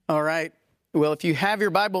All right. Well, if you have your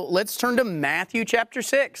Bible, let's turn to Matthew chapter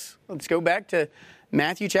 6. Let's go back to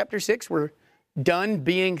Matthew chapter 6. We're done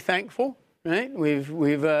being thankful, right?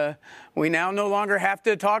 We now no longer have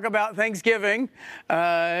to talk about Thanksgiving.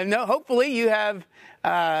 No, hopefully you have,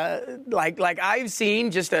 like I've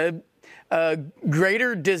seen, just a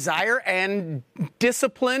greater desire and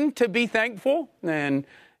discipline to be thankful. And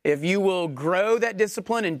if you will grow that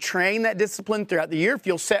discipline and train that discipline throughout the year, if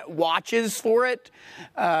you'll set watches for it,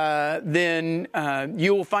 then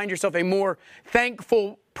you will find yourself a more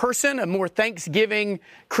thankful person, a more Thanksgiving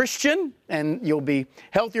Christian, and you'll be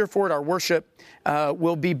healthier for it. Our worship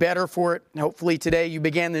will be better for it. Hopefully today you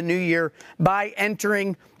began the new year by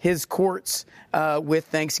entering His courts with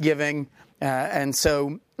thanksgiving. And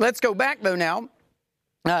so let's go back, though, now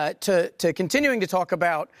to continuing to talk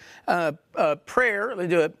about prayer. Let's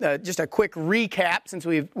do just a quick recap since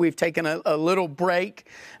we've taken a little break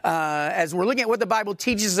as we're looking at what the Bible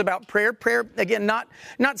teaches about prayer. Prayer, again, not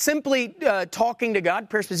simply talking to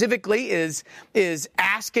God. Prayer specifically is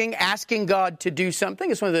asking God to do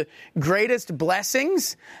something. It's one of the greatest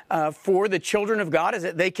blessings for the children of God is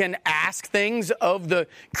that they can ask things of the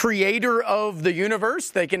Creator of the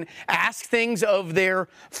universe. They can ask things of their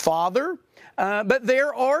Father. But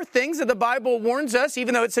there are things that the Bible warns us,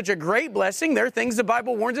 even though it's such a great blessing, there are things the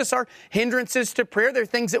Bible warns us are hindrances to prayer. There are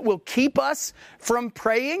things that will keep us from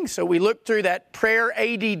praying. So we look through that prayer,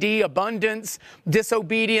 ADD, abundance,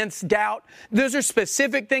 disobedience, doubt. Those are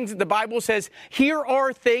specific things that the Bible says, here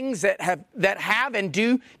are things that have and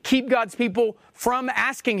do keep God's people from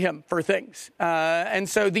asking Him for things. And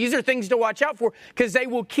so these are things to watch out for because they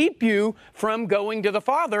will keep you from going to the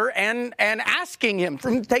Father and asking Him,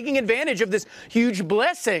 from taking advantage of this huge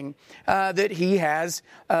blessing that He has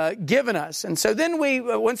given us. And so then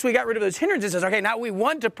once we got rid of those hindrances, okay, now we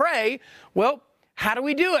want to pray. Well, how do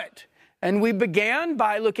we do it? And we began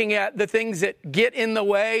by looking at the things that get in the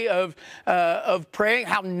way of praying,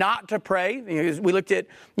 how not to pray. We looked at,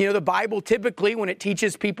 the Bible typically, when it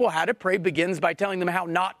teaches people how to pray, begins by telling them how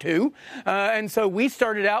not to. And so we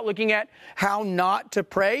started out looking at how not to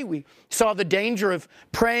pray. We saw the danger of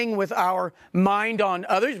praying with our mind on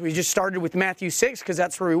others. We just started with Matthew 6 because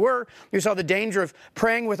that's where we were. We saw the danger of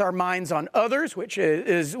praying with our minds on others, which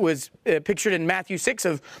was pictured in Matthew 6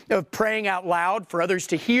 of praying out loud for others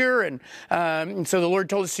to hear. And so the Lord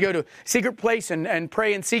told us to go to a secret place and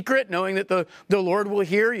pray in secret, knowing that the Lord will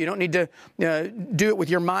hear. You don't need to do it with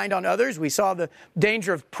your mind on others. We saw the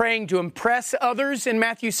danger of praying to impress others in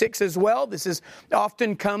Matthew 6 as well. This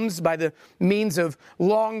often comes by the means of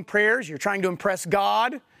long prayers. You're trying to impress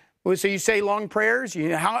God. So you say long prayers.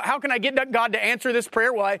 How can I get God to answer this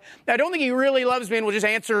prayer? Well, I don't think He really loves me and will just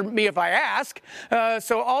answer me if I ask.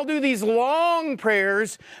 So I'll do these long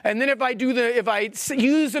prayers, and then if I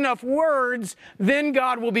use enough words, then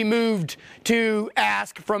God will be moved to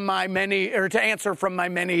ask from my many, or to answer from my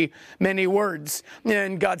many, many words.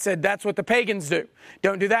 And God said that's what the pagans do.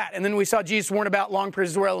 Don't do that. And then we saw Jesus warn about long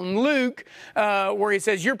prayers as well in Luke, where He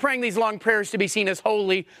says you're praying these long prayers to be seen as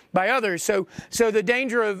holy by others. So the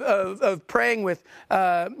danger of praying with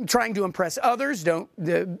trying to impress others.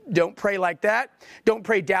 Don't pray like that. Don't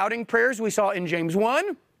pray doubting prayers. We saw in James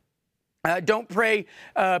 1. Don't pray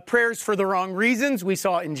prayers for the wrong reasons. We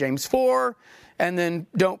saw in James 4. And then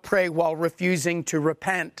don't pray while refusing to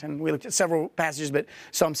repent. And we looked at several passages, but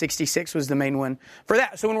Psalm 66 was the main one for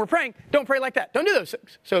that. So when we're praying, don't pray like that. Don't do those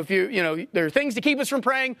things. So if there are things to keep us from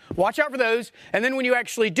praying, watch out for those. And then when you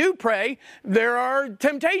actually do pray, there are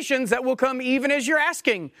temptations that will come even as you're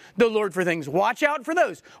asking the Lord for things. Watch out for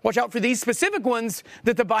those. Watch out for these specific ones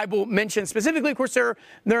that the Bible mentions. Specifically, of course, there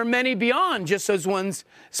are many beyond just those ones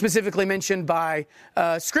specifically mentioned by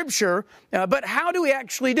Scripture. But how do we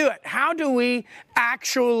actually do it? How do we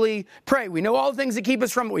actually pray? We know all the things that keep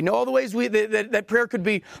us from it. We know all the ways that prayer could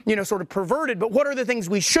be, sort of perverted. But what are the things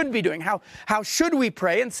we should be doing? How should we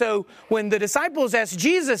pray? And so when the disciples asked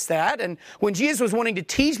Jesus that, and when Jesus was wanting to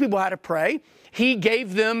teach people how to pray, He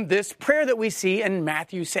gave them this prayer that we see in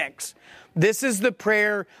Matthew 6. This is the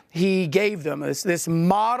prayer He gave them, this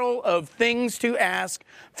model of things to ask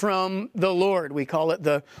from the Lord. We call it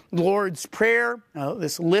the Lord's Prayer,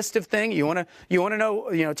 this list of things. You want to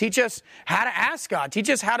know, teach us how to ask God. Teach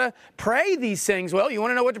us how to pray these things. Well, you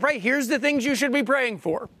want to know what to pray? Here's the things you should be praying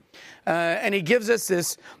for. And He gives us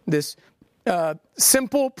this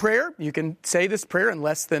simple prayer. You can say this prayer in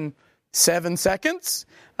less than 7 seconds.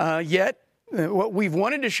 Yet, what we've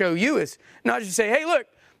wanted to show you is not just say, hey, look,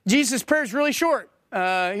 Jesus' prayer is really short.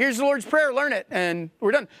 Here's the Lord's Prayer, learn it, and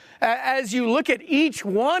we're done. As you look at each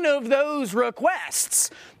one of those requests,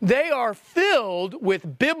 they are filled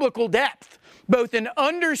with biblical depth. both in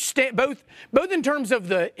terms of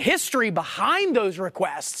the history behind those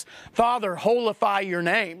requests. Father, holify your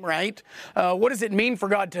name, right? What does it mean for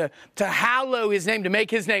God to hallow his name, to make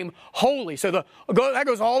his name holy? So that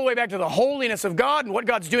goes all the way back to the holiness of God and what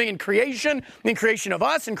God's doing in creation of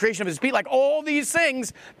us, and creation of his people, like all these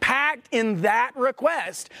things packed in that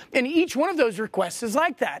request. And each one of those requests is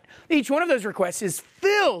like that. Each one of those requests is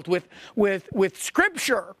filled with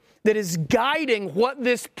Scripture that is guiding what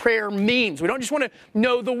this prayer means. We don't just want to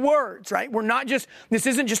know the words, right? This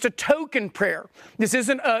isn't just a token prayer. This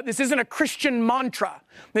isn't a Christian mantra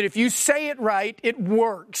that if you say it right, it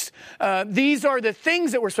works. These are the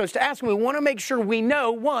things that we're supposed to ask. And we want to make sure we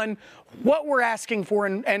know, one, what we're asking for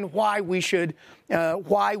and why we should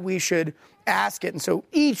ask it. And so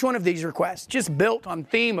each one of these requests just built on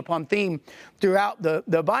theme upon theme throughout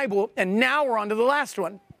the Bible. And now we're on to the last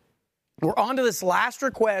one. We're on to this last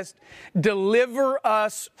request, deliver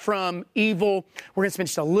us from evil. We're going to spend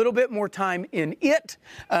just a little bit more time in it,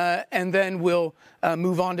 and then we'll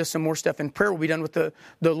move on to some more stuff in prayer. We'll be done with the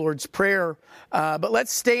Lord's Prayer. But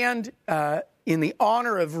let's stand in the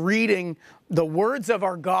honor of reading the words of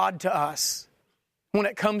our God to us when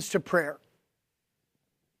it comes to prayer.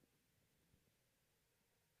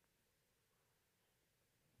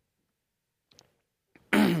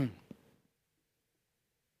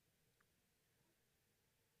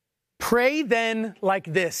 Pray then like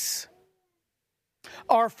this: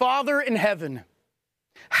 Our Father in heaven,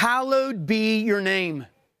 hallowed be your name.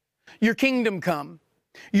 Your kingdom come.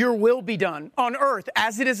 Your will be done on earth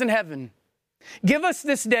as it is in heaven. Give us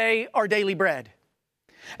this day our daily bread.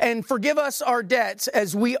 And forgive us our debts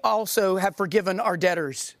as we also have forgiven our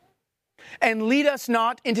debtors. And lead us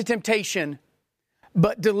not into temptation,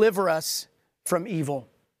 but deliver us from evil.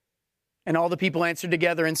 And all the people answered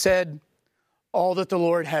together and said, all that the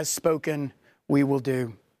Lord has spoken, we will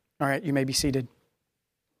do. All right, you may be seated.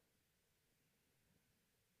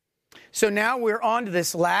 So now we're on to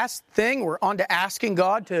this last thing. We're on to asking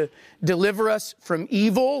God to deliver us from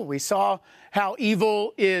evil. We saw how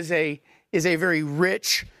evil is a very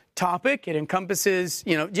rich topic. It encompasses,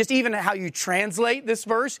 just even how you translate this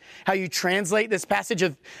verse, how you translate this passage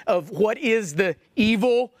of what is the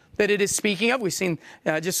evil that it is speaking of. We've seen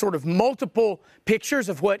just sort of multiple pictures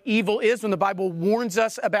of what evil is when the Bible warns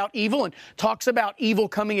us about evil and talks about evil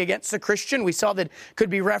coming against a Christian. We saw that it could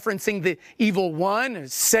be referencing the evil one,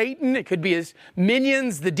 Satan. It could be his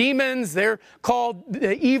minions, the demons. They're called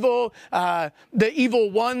the evil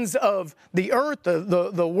ones of the earth,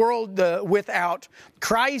 the world without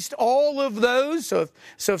Christ, all of those. So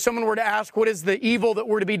if someone were to ask, what is the evil that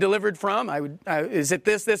we're to be delivered from? Is it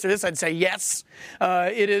this, or this? I'd say yes.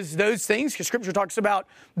 It is those things, because Scripture talks about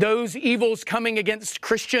those evils coming against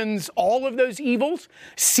Christians, all of those evils,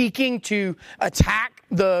 seeking to attack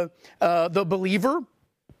the believer.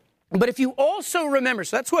 But if you also remember,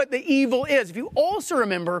 so that's what the evil is. If you also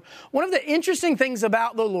remember, one of the interesting things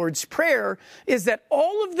about the Lord's Prayer is that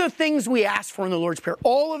all of the things we ask for in the Lord's Prayer,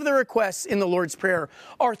 all of the requests in the Lord's Prayer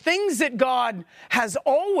are things that God has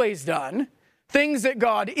always done, things that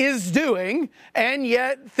God is doing, and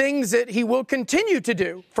yet things that he will continue to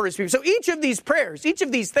do for his people. So each of these prayers, each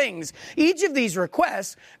of these things, each of these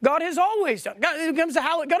requests, God has always done. God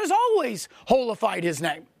has always holified his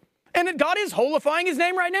name. And God is holifying his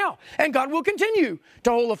name right now. And God will continue to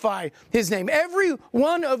holify his name. Every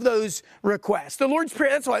one of those requests. The Lord's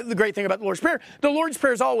Prayer, that's why the great thing about the Lord's Prayer. The Lord's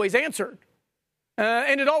Prayer is always answered.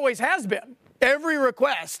 And it always has been. Every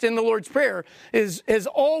request in the Lord's Prayer has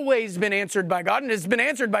always been answered by God, and has been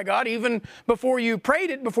answered by God even before you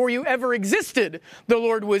prayed it, before you ever existed. The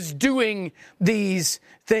Lord was doing these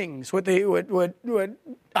things, what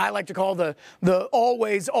I like to call the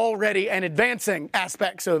always, already, and advancing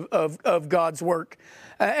aspects of God's work.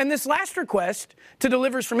 And this last request to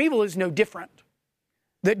deliver us from evil is no different.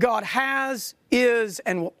 That God has, is,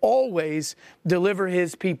 and will always deliver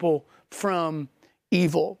his people from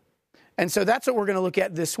evil. And so that's what we're going to look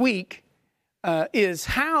at this week, is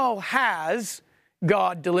how has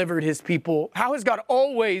God delivered his people? How has God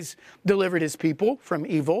always delivered his people from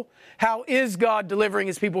evil? How is God delivering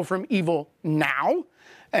his people from evil now?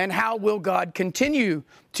 And how will God continue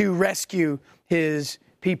to rescue his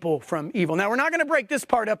people from evil? Now, we're not going to break this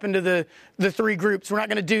part up into the three groups. We're not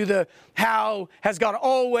going to do the how has God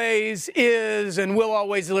always, is, and will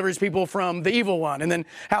always deliver his people from the evil one. And then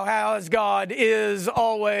how has God is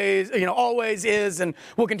always, always is, and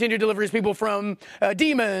will continue to deliver his people from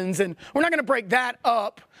demons. And we're not going to break that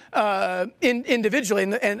up individually,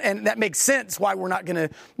 and that makes sense why we're not going to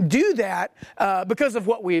do that because of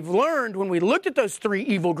what we've learned when we looked at those three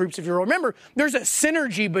evil groups. If you remember, there's a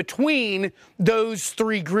synergy between those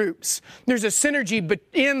three groups. There's a synergy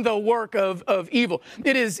in the work of evil.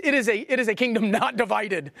 It is a kingdom not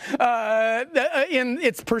divided in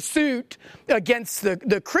its pursuit against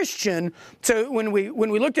the Christian. So when we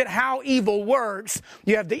looked at how evil works,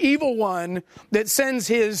 you have the evil one that sends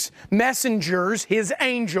his messengers, his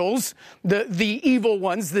angels, the evil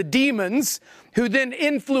ones, the demons, who then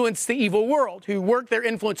influence the evil world, who work their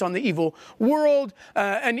influence on the evil world,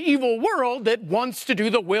 an evil world that wants to do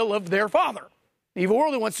the will of their father. The evil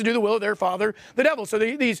world that wants to do the will of their father, the devil. So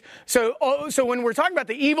when we're talking about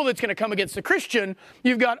the evil that's going to come against the Christian,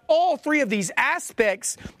 you've got all three of these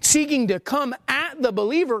aspects seeking to come at the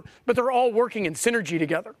believer, but they're all working in synergy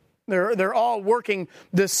together. They're all working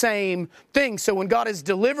the same thing. So when God is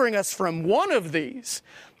delivering us from one of these,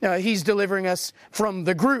 He's delivering us from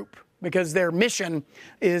the group, because their mission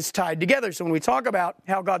is tied together. So when we talk about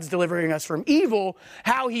how God's delivering us from evil,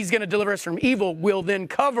 how He's going to deliver us from evil will then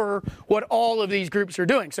cover what all of these groups are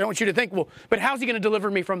doing. So I don't want you to think, well, but how's He going to deliver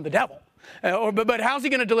me from the devil? But how's He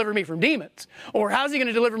going to deliver me from demons? Or how's He going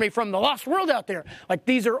to deliver me from the lost world out there? Like,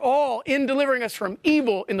 these are all in delivering us from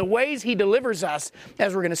evil in the ways He delivers us.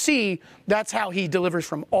 As we're going to see, that's how He delivers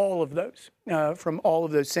from all of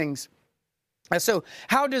those things. So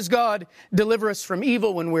how does God deliver us from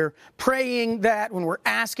evil? When we're praying that, when we're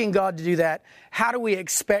asking God to do that, how do we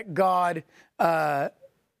expect God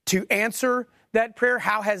to answer that prayer?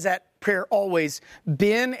 How has that prayer always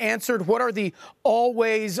been answered? What are the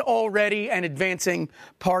always, already, and advancing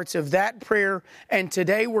parts of that prayer? And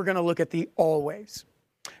today we're going to look at the always.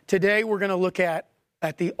 Today we're going to look at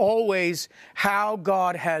the always, how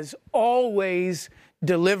God has always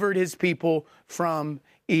delivered His people from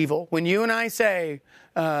evil. When you and I say,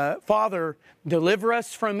 Father, deliver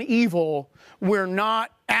us from evil, we're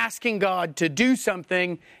not asking God to do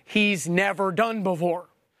something He's never done before.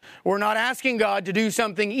 We're not asking God to do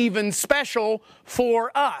something even special for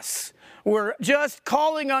us. We're just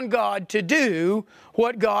calling on God to do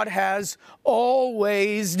what God has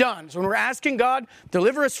always done. So when we're asking God,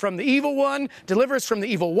 deliver us from the evil one, deliver us from the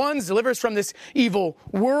evil ones, deliver us from this evil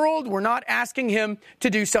world, we're not asking Him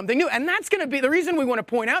to do something new. And that's going to be the reason we want to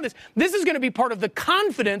point out this is going to be part of the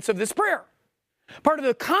confidence of this prayer. Part of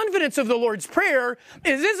the confidence of the Lord's Prayer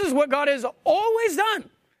is this is what God has always done.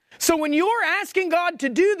 So when you're asking God to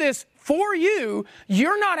do this for you,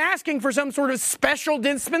 you're not asking for some sort of special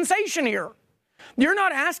dispensation here. You're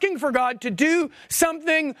not asking for God to do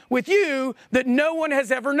something with you that no one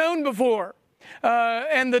has ever known before.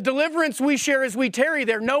 And the deliverance we share as we tarry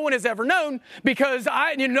there, no one has ever known, because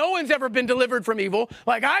no one's ever been delivered from evil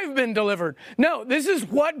like I've been delivered. No, this is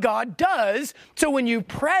what God does. So when you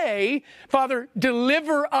pray, Father,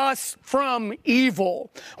 deliver us from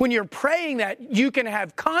evil, when you're praying that, you can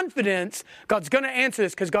have confidence God's going to answer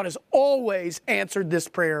this, because God has always answered this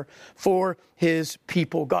prayer for His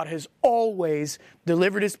people. God has always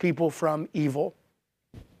delivered His people from evil.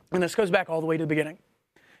 And this goes back all the way to the beginning.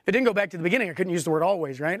 If it didn't go back to the beginning, I couldn't use the word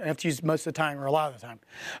always, right? I have to use most of the time or a lot of the time.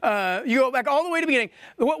 You go back all the way to the beginning.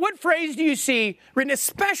 What phrase do you see written,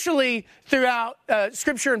 especially throughout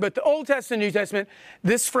Scripture in both the Old Testament and New Testament?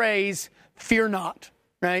 This phrase, fear not,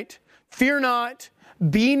 right? Fear not,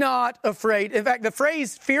 be not afraid. In fact, the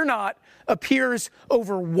phrase fear not appears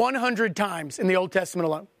over 100 times in the Old Testament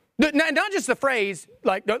alone. Not just the phrase,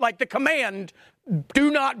 like the command, do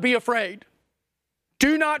not be afraid.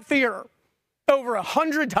 Do not fear. Over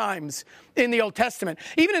 100 times in the Old Testament.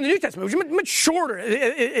 Even in the New Testament, which is much shorter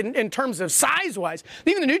in terms of size-wise.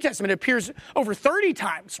 Even the New Testament appears over 30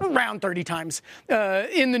 times, around 30 times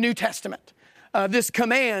in the New Testament. This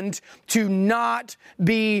command to not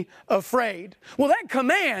be afraid. Well, that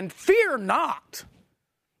command, fear not,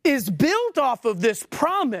 is built off of this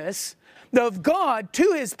promise of God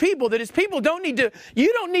to His people, that His people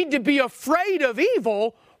you don't need to be afraid of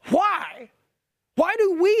evil. Why? Why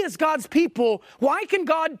do we as God's people, why can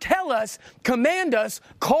God tell us, command us,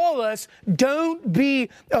 call us, don't be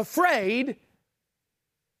afraid?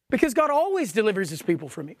 Because God always delivers His people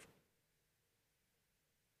from evil.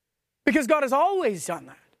 Because God has always done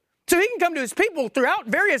that. So He can come to His people throughout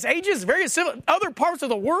various ages, various other parts of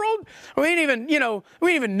the world. We didn't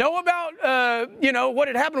even know about, what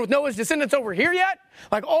had happened with Noah's descendants over here yet.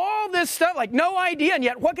 Like all this stuff, like no idea. And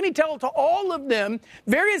yet what can He tell to all of them?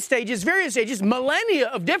 Various stages, millennia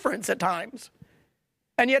of difference at times.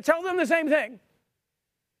 And yet tell them the same thing.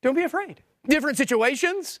 Don't be afraid. Different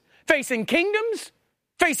situations, facing kingdoms,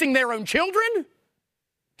 facing their own children.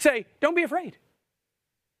 Say, don't be afraid.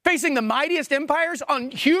 facing the mightiest empires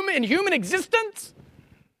in human existence,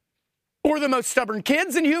 or the most stubborn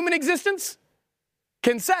kids in human existence,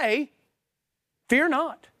 can say, fear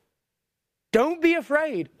not. Don't be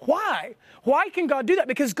afraid. Why? Why can God do that?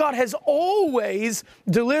 Because God has always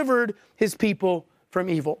delivered his people from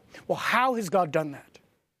evil. Well, how has God done that?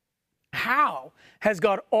 How has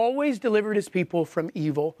God always delivered his people from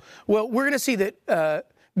evil? Well, we're going to see that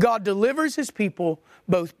God delivers his people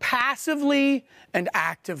both passively and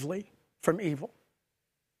actively from evil.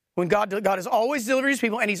 When God has always delivered his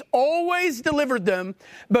people, and he's always delivered them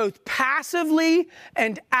both passively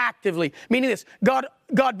and actively. Meaning this, God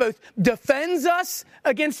both defends us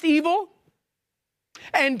against evil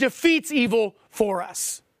and defeats evil for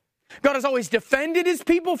us. God has always defended his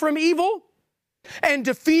people from evil and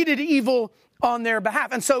defeated evil on their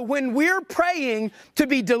behalf. And so when we're praying to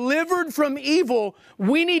be delivered from evil,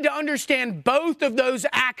 we need to understand both of those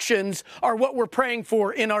actions are what we're praying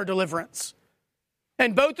for in our deliverance.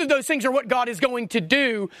 And both of those things are what God is going to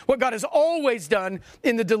do, what God has always done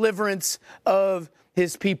in the deliverance of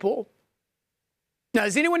his people. Now,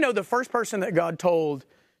 does anyone know the first person that God told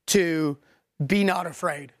to be not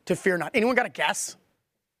afraid, to fear not? Anyone got a guess?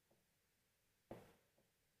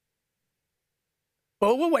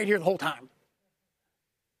 Well, we'll wait here the whole time.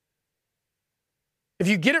 If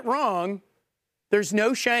you get it wrong, there's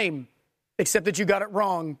no shame except that you got it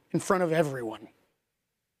wrong in front of everyone.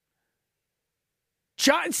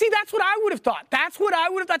 See, that's what I would have thought. That's what I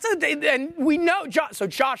would have thought. And we know, so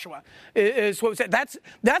Joshua is what we said. That's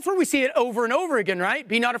where we see it over and over again, right?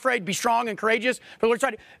 Be not afraid, be strong and courageous. For the Lord's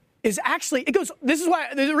side is actually, it goes, this is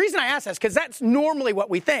why, the reason I ask this, because that's normally what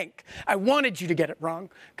we think. I wanted you to get it wrong,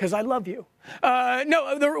 because I love you.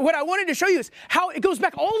 What I wanted to show you is how it goes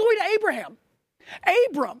back all the way to Abraham.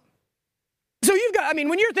 Abram. So you've got,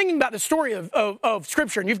 when you're thinking about the story of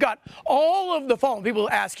Scripture, and you've got all of the fall, and people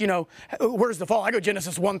ask, where's the fall? I go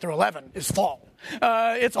Genesis 1 through 11 is fall.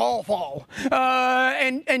 It's all fall.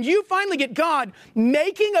 And you finally get God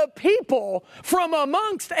making a people from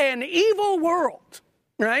amongst an evil world,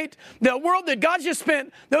 right? The world that God just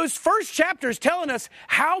spent those first chapters telling us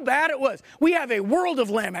how bad it was. We have a world of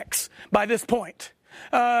Lamechs by this point.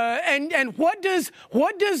 And what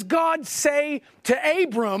does God say to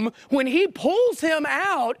Abram when he pulls him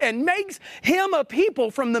out and makes him a people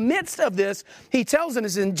from the midst of this? He tells him,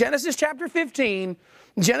 it's in Genesis chapter 15,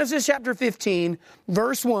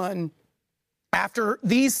 verse 1. After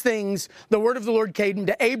these things, the word of the Lord came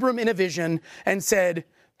to Abram in a vision and said,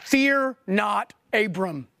 "Fear not,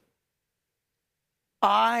 Abram.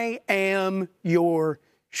 I am your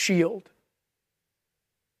shield."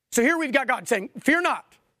 So here we've got God saying, fear not.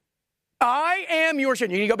 I am your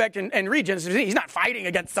shield. You can go back and read Genesis. He's not fighting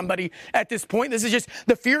against somebody at this point. This is just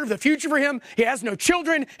the fear of the future for him. He has no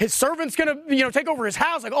children. His servant's going to, take over his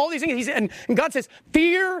house, like all these things. And God says,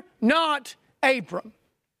 fear not, Abram.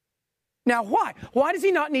 Now, why? Why does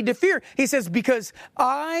he not need to fear? He says, because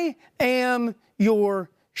I am your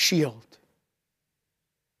shield.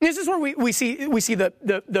 This is where we see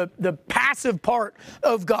the passive part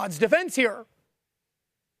of God's defense here.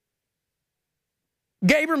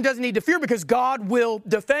 Abram doesn't need to fear because God will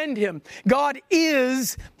defend him. God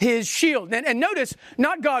is his shield. And notice,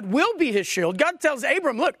 not God will be his shield. God tells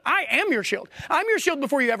Abram, look, I am your shield. I'm your shield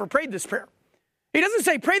before you ever prayed this prayer. He doesn't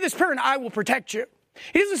say, pray this prayer and I will protect you.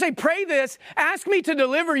 He doesn't say, pray this, ask me to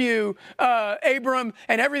deliver you, Abram,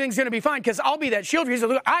 and everything's going to be fine because I'll be that shield. He says,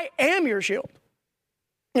 look, I am your shield.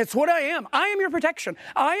 It's what I am. I am your protection.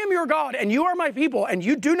 I am your God, and you are my people, and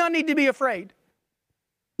you do not need to be afraid.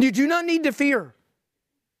 You do not need to fear.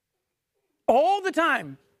 All the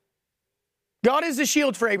time, God is the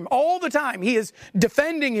shield for Abram. All the time, he is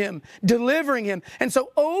defending him, delivering him. And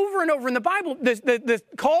so over and over in the Bible, the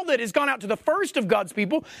call that has gone out to the first of God's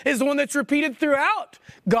people is the one that's repeated throughout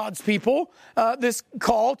God's people, this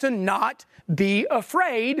call to not be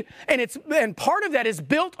afraid. And part of that is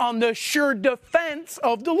built on the sure defense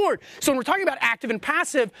of the Lord. So when we're talking about active and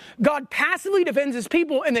passive, God passively defends his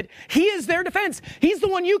people and that he is their defense. He's the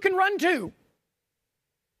one you can run to.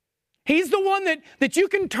 He's the one that you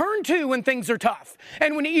can turn to when things are tough.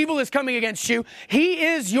 And when evil is coming against you, he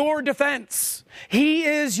is your defense. He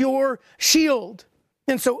is your shield.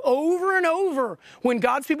 And so over and over, when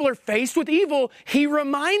God's people are faced with evil, he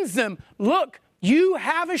reminds them, look, you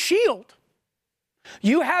have a shield.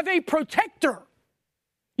 You have a protector.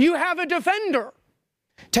 You have a defender.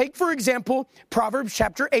 Take, for example, Proverbs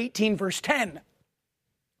chapter 18, verse 10.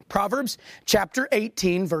 Proverbs chapter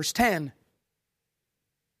 18, verse 10.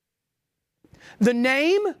 The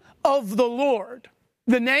name of the Lord,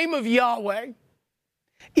 the name of Yahweh,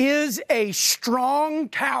 is a strong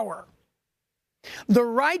tower. The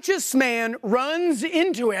righteous man runs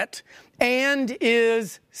into it and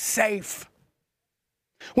is safe.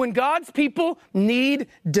 When God's people need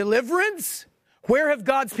deliverance, where have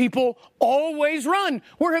God's people always run?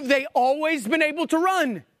 Where have they always been able to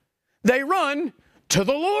run? They run to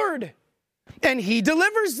the Lord, and He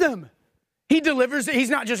delivers them. He delivers. He's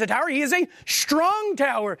not just a tower, He is a strong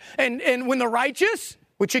tower. And when the righteous,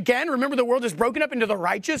 which again, remember the world is broken up into the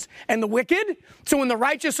righteous and the wicked. So when the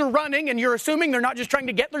righteous are running, and you're assuming they're not just trying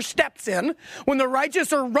to get their steps in, when the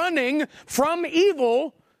righteous are running from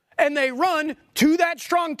evil and they run to that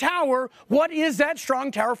strong tower, what is that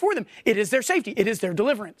strong tower for them? It is their safety. It is their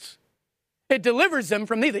deliverance. It delivers them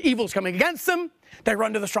from the evil's coming against them. They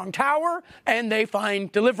run to the strong tower and they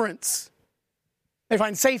find deliverance. They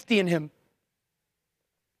find safety in Him.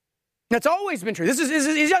 That's always been true. He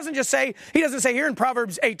doesn't say here in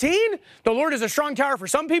Proverbs 18, the Lord is a strong tower for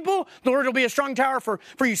some people. The Lord will be a strong tower for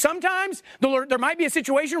you sometimes. The Lord, there might be a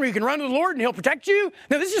situation where you can run to the Lord and He'll protect you.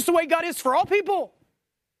 Now, this is just the way God is for all people.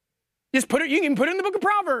 You can put it in the book of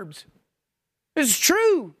Proverbs. This is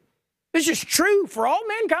true. This is true for all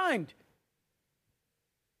mankind.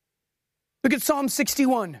 Look at Psalm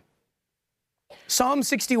 61. Psalm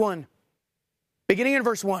 61, beginning in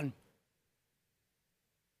verse 1. It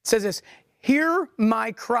says this, "Hear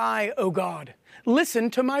my cry, O God. Listen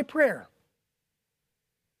to my prayer.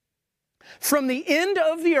 From the end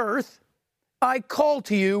of the earth, I call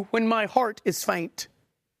to you when my heart is faint.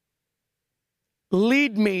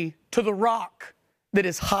 Lead me to the rock that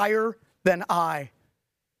is higher than I.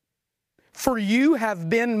 For you have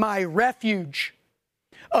been my refuge,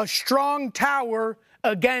 a strong tower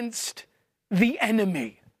against the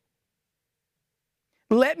enemy.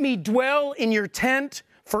 Let me dwell in your tent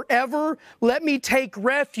forever. Let me take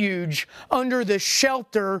refuge under the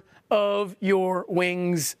shelter of your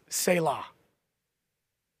wings, Selah."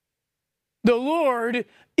 The Lord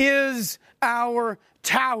is our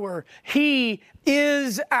tower. He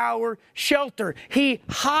is our shelter. He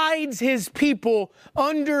hides His people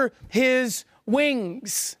under His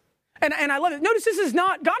wings. And I love it. Notice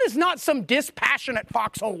God is not some dispassionate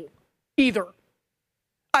foxhole either.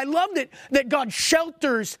 I love that God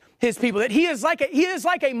shelters His people, that He is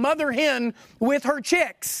like a mother hen with her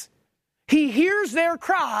chicks. He hears their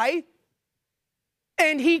cry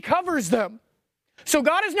and He covers them. So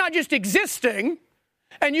God is not just existing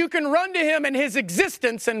and you can run to Him in His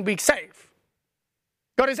existence and be safe.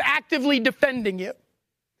 God is actively defending you.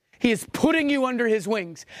 He is putting you under His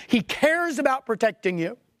wings. He cares about protecting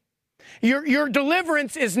you. Your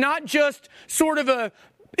deliverance is not just sort of a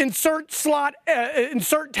insert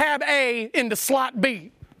tab A into slot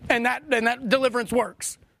B, and that deliverance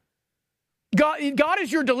works. God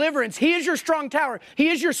is your deliverance. He is your strong tower. He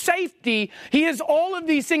is your safety. He is all of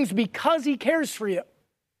these things because He cares for you.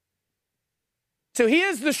 So He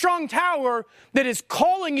is the strong tower that is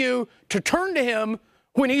calling you to turn to Him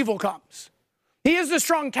when evil comes. He is the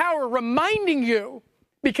strong tower reminding you,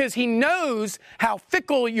 because He knows how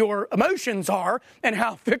fickle your emotions are and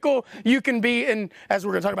how fickle you can be in, as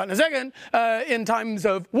we're going to talk about in a second, in times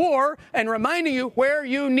of war, and reminding you where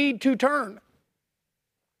you need to turn.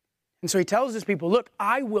 And so He tells His people, look,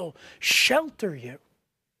 I will shelter you.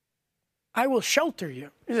 I will shelter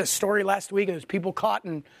you. There's a story last week of those people caught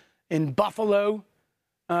in Buffalo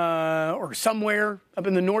or somewhere up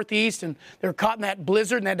in the Northeast, and they were caught in that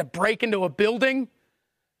blizzard and they had to break into a building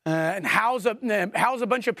and house a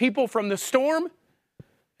bunch of people from the storm.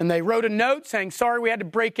 And they wrote a note saying, sorry, we had to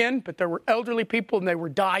break in, but there were elderly people and they were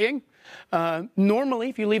dying. Normally,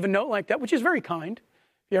 if you leave a note like that, which is very kind,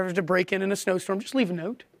 if you ever have to break in a snowstorm, just leave a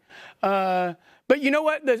note. But you know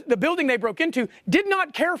what? The building they broke into did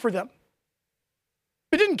not care for them.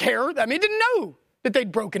 It didn't care. I mean, it didn't know that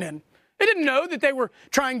they'd broken in. It didn't know that they were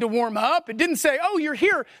trying to warm up. It didn't say, oh, you're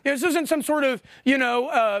here. This isn't some sort of,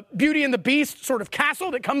 Beauty and the Beast sort of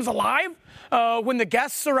castle that comes alive when the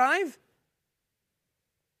guests arrive.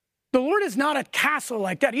 The Lord is not a castle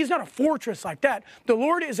like that. He's not a fortress like that. The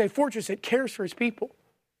Lord is a fortress that cares for His people.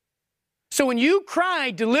 So when you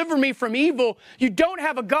cry, deliver me from evil, you don't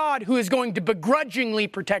have a God who is going to begrudgingly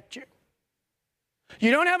protect you.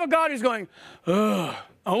 You don't have a God who's going,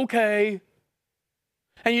 okay.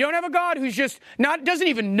 And you don't have a God who's doesn't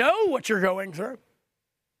even know what you're going through.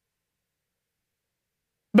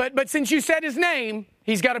 But since you said His name,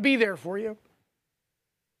 He's got to be there for you.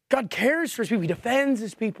 God cares for His people. He defends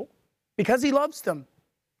His people because He loves them.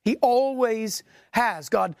 He always has.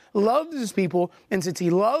 God loves His people, and since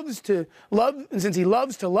He loves to love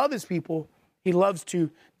His people, He loves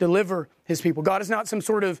to deliver His people. God is not some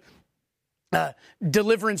sort of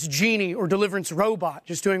deliverance genie or deliverance robot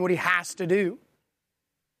just doing what He has to do.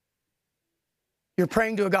 You're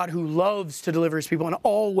praying to a God who loves to deliver his people and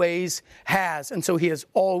always has. And so he has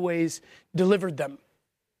always delivered them.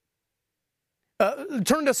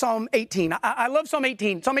 Turn to Psalm 18. I love Psalm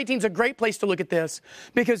 18. Psalm 18 is a great place to look at this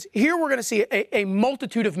because here we're going to see a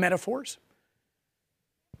multitude of metaphors.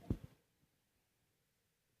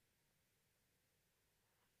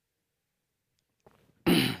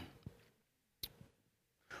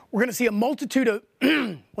 We're going to see a multitude of...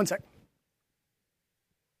 one sec.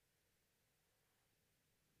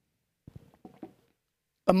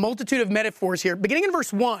 A multitude of metaphors here. Beginning in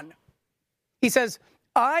verse 1, he says,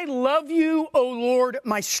 I love you, O Lord,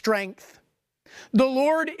 my strength. The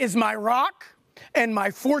Lord is my rock and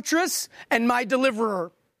my fortress and my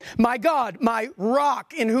deliverer. My God, my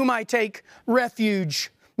rock in whom I take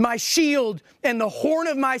refuge. My shield and the horn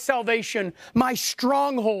of my salvation, my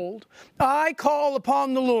stronghold. I call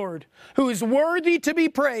upon the Lord, who is worthy to be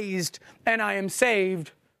praised, and I am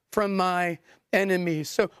saved from my enemies.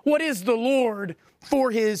 So what is the Lord for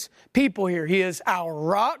his people here? He is our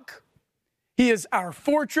rock. He is our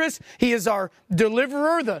fortress. He is our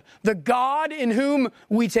deliverer, the God in whom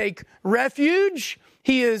we take refuge.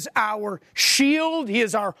 He is our shield. He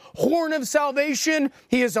is our horn of salvation.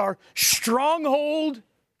 He is our stronghold.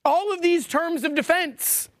 All of these terms of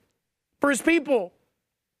defense for his people.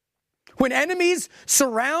 When enemies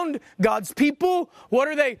surround God's people, what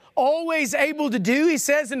are they always able to do? He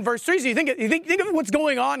says in verse 3, so you think of what's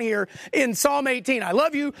going on here in Psalm 18. I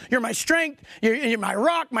love you, you're my strength, you're my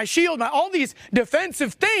rock, my shield, all these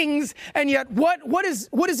defensive things. And yet what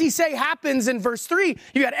does he say happens in verse 3?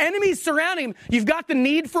 You got enemies surrounding him. You've got the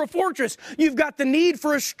need for a fortress. You've got the need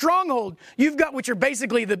for a stronghold. You've got, which are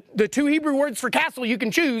basically the two Hebrew words for castle you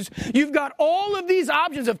can choose. You've got all of these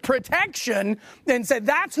options of protection and said,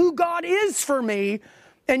 that's who God is for me.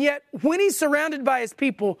 And yet, when he's surrounded by his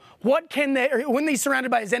people, when he's surrounded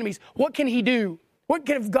by his enemies, what can he do? What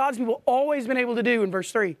have God's people always been able to do in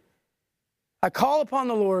verse 3? I call upon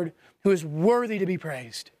the Lord who is worthy to be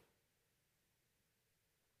praised.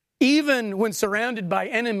 Even when surrounded by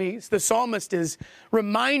enemies, the psalmist is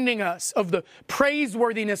reminding us of the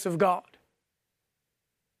praiseworthiness of God.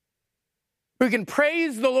 We can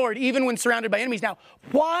praise the Lord even when surrounded by enemies. Now,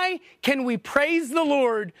 why can we praise the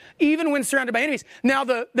Lord even when surrounded by enemies? Now,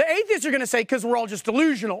 the atheists are going to say, because we're all just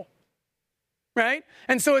delusional, right?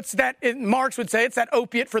 And so it's that, Marx would say, it's that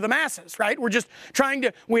opiate for the masses, right? We're just trying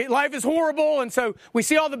to, life is horrible, and so we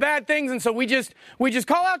see all the bad things, and so we just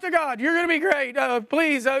call out to God, you're going to be great,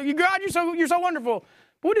 please, God, you're so wonderful.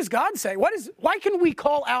 What does God say? Why can we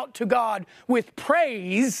call out to God with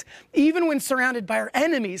praise even when surrounded by our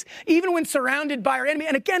enemies? Even when surrounded by our enemy.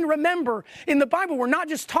 And again, remember, in the Bible, we're not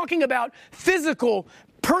just talking about physical,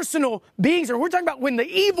 personal beings. We're talking about when the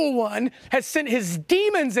evil one has sent his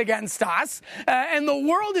demons against us, and the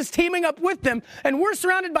world is teaming up with them, and we're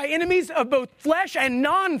surrounded by enemies of both flesh and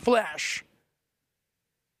non-flesh.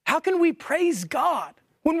 How can we praise God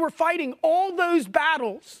when we're fighting all those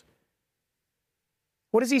battles?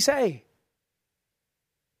 What does he say?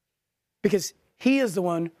 Because he is the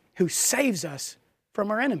one who saves us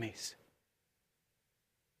from our enemies.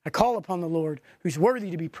 I call upon the Lord who's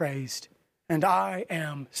worthy to be praised, and I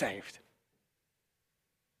am saved.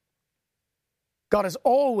 God has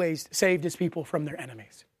always saved his people from their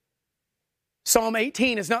enemies. Psalm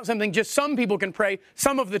 18 is not something just some people can pray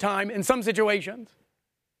some of the time in some situations.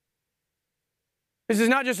 This is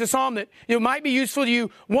not just a psalm that might be useful to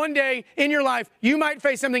you. One day in your life, you might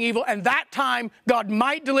face something evil, and that time, God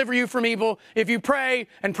might deliver you from evil. If you pray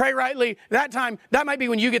and pray rightly, that time, that might be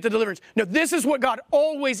when you get the deliverance. No, this is what God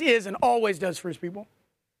always is and always does for his people.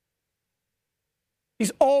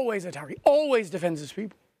 He's always a tower. He always defends his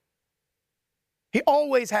people. He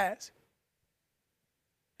always has.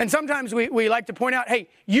 And sometimes we like to point out, hey,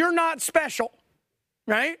 you're not special,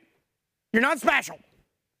 right? You're not special.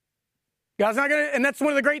 God's not going to, and that's one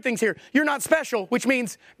of the great things here. You're not special, which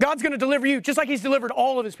means God's going to deliver you just like he's delivered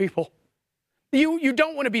all of his people. You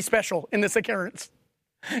don't want to be special in this occurrence.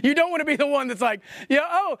 You don't want to be the one that's like,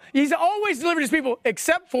 he's always delivered his people,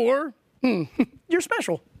 except for, you're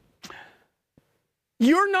special.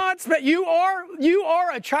 You're not special. You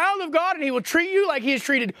are a child of God, and he will treat you like he has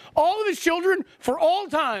treated all of his children for all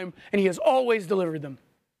time, and he has always delivered them.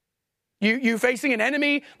 You facing an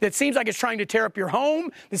enemy that seems like it's trying to tear up your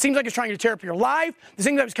home, that seems like it's trying to tear up your life, that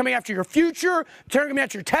seems like it's coming after your future, coming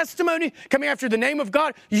after your testimony, coming after the name of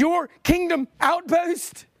God, your kingdom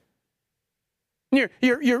outpost. You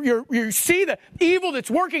see the evil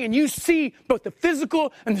that's working, and you see both the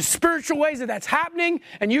physical and the spiritual ways that that's happening,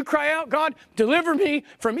 and you cry out, God, deliver me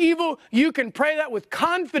from evil. You can pray that with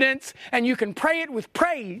confidence, and you can pray it with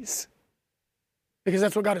praise. because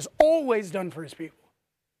that's what God has always done for his people.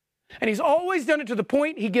 And he's always done it to the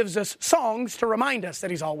point he gives us songs to remind us that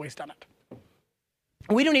he's always done it.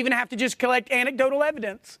 We don't even have to just collect anecdotal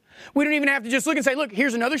evidence. We don't even have to just look and say, look,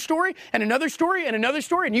 here's another story and another story and another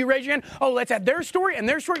story. And you raise your hand, oh, let's add their story and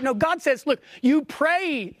their story. No, God says, look, you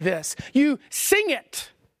pray this. You sing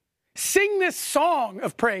it. Sing this song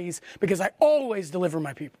of praise because I always deliver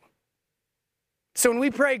my people. So when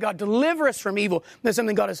we pray, God, deliver us from evil, that's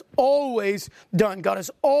something God has always done. God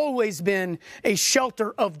has always been a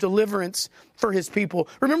shelter of deliverance for his people.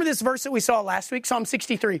 Remember this verse that we saw last week, Psalm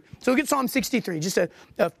 63. So look at Psalm 63, just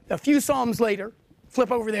a few Psalms later.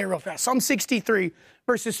 Flip over there real fast. Psalm 63,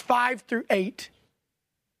 verses 5 through 8.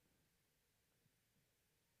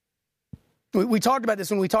 We talked about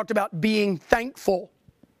this when we talked about being thankful.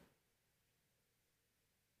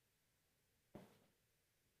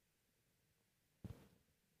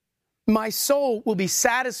 My soul will be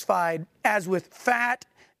satisfied as with fat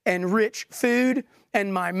and rich food,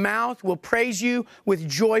 and my mouth will praise you with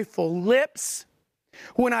joyful lips.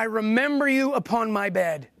 When I remember you upon my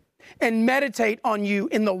bed and meditate on you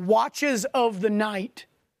in the watches of the night,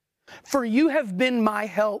 for you have been my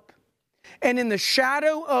help, and in the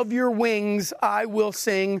shadow of your wings I will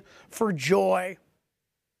sing for joy.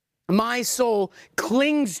 My soul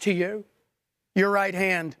clings to you. Your right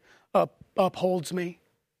hand upholds me.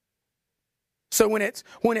 So when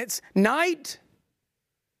it's night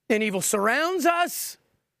and evil surrounds us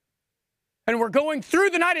and we're going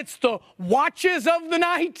through the night, it's the watches of the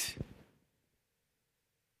night.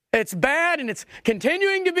 It's bad and it's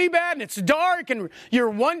continuing to be bad and it's dark and you're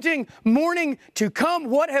wanting morning to come.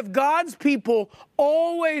 What have God's people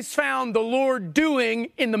always found the Lord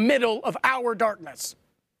doing in the middle of our darkness?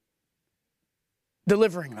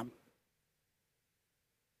 Delivering them.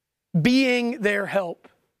 Being their help.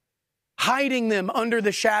 Hiding them under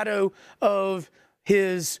the shadow of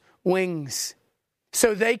his wings.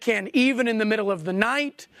 So they can, even in the middle of the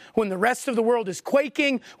night, when the rest of the world is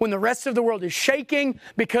quaking, when the rest of the world is shaking,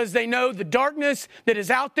 because they know the darkness that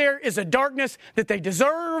is out there is a darkness that they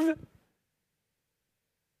deserve,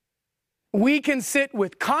 we can sit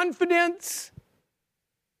with confidence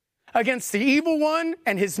against the evil one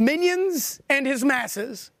and his minions and his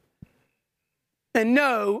masses and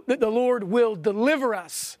know that the Lord will deliver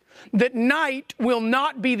us. That night will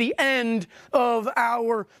not be the end of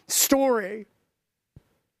our story.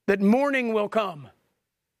 That morning will come.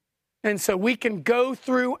 And so we can go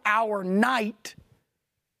through our night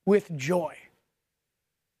with joy.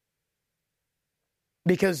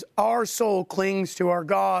 Because our soul clings to our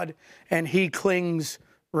God and he clings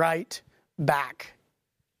right back.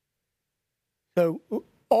 So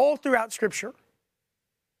all throughout Scripture,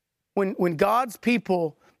 when God's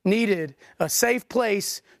people needed a safe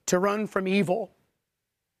place to run from evil,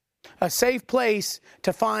 a safe place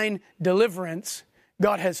to find deliverance,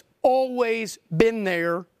 God has always been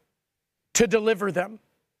there to deliver them.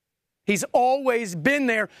 He's always been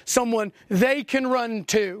there, someone they can run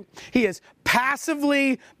to. He has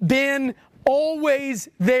passively been always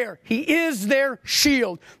there. He is their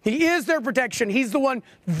shield. He is their protection. He's the one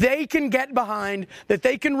they can get behind, that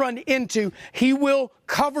they can run into. He will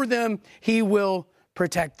cover them. He will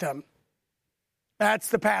protect them. That's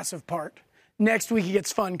the passive part. Next week it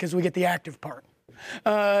gets fun because we get the active part.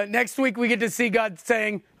 Next week we get to see God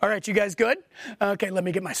saying, all right, you guys good? Okay, let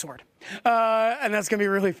me get my sword. And that's going to be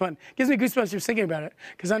really fun. Gives me goosebumps just thinking about it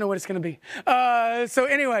because I know what it's going to be. So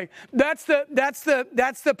anyway, that's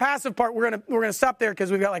the passive part. We're going to stop there because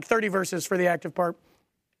we've got like 30 verses for the active part.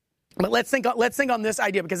 But let's think on this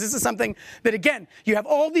idea, because this is something that, again, you have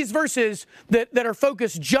all these verses that are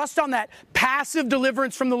focused just on that passive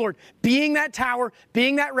deliverance from the Lord, being that tower,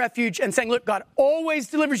 being that refuge, and saying, look, God always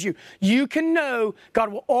delivers you. You can know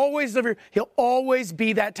God will always deliver. He'll always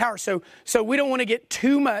be that tower. So we don't want to get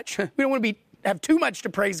too much. We don't want to have too much to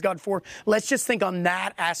praise God for. Let's just think on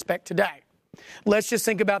that aspect today. Let's just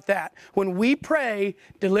think about that. When we pray,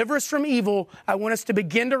 deliver us from evil, I want us to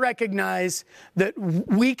begin to recognize that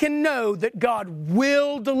we can know that God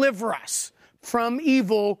will deliver us from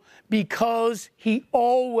evil because he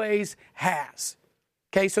always has.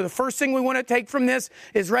 Okay, so the first thing we want to take from this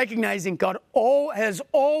is recognizing God has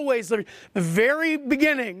always delivered. The very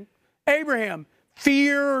beginning, Abraham,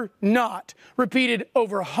 fear not. Repeated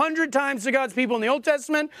over 100 times to God's people in the Old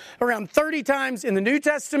Testament, around 30 times in the New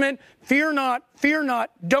Testament. Fear not,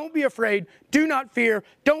 don't be afraid, do not fear,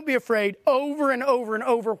 don't be afraid, over and over and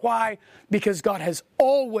over. Why? Because God has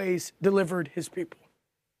always delivered his people.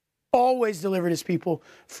 Always delivered his people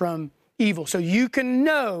from evil. So you can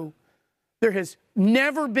know There has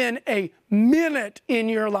never been a minute in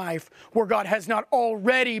your life where God has not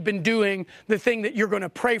already been doing the thing that you're going to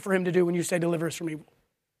pray for him to do when you say, deliver us from evil.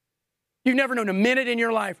 You've never known a minute in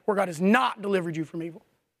your life where God has not delivered you from evil.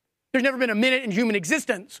 There's never been a minute in human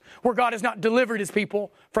existence where God has not delivered his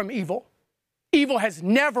people from evil. Evil has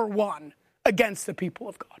never won against the people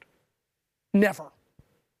of God. Never.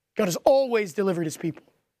 God has always delivered his people.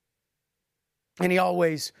 And he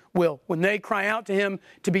always will. When they cry out to him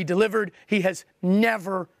to be delivered, he has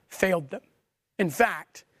never failed them. In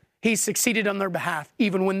fact, he succeeded on their behalf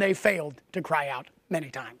even when they failed to cry out many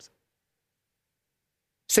times.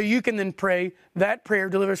 So you can then pray that prayer,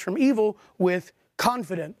 deliver us from evil, with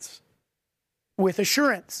confidence, with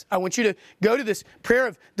assurance. I want you to go to this prayer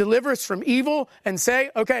of deliver us from evil and say,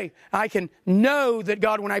 okay, I can know that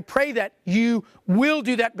God, when I pray that, you will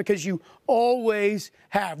do that because you always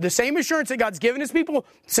have. The same assurance that God's given his people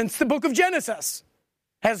since the book of Genesis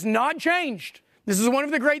has not changed. This is one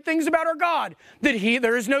of the great things about our God, that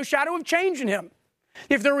there is no shadow of change in him.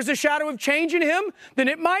 If there was a shadow of change in him, then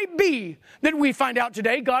it might be that we find out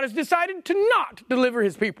today God has decided to not deliver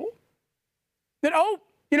his people. That,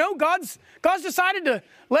 God's decided to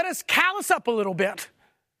let us callous up a little bit.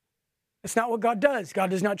 That's not what God does. God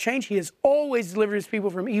does not change. He has always delivered his people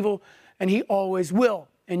from evil, and he always will.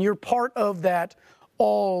 And you're part of that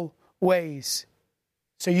always.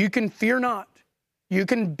 So you can fear not. You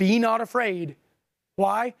can be not afraid.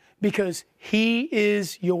 Why? Because he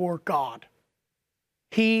is your God.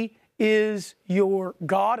 He is your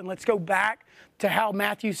God. And let's go back to how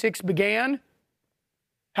Matthew 6 began.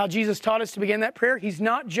 How Jesus taught us to begin that prayer. He's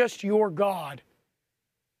not just your God.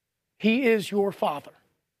 He is your Father.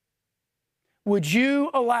 Would you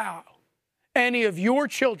allow any of your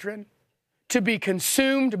children to be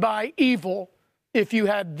consumed by evil if you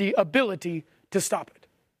had the ability to stop it?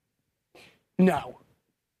 No.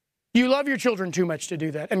 You love your children too much to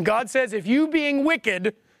do that. And God says, if you being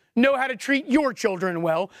wicked know how to treat your children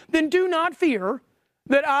well, then do not fear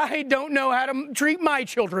that I don't know how to treat my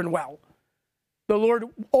children well. The Lord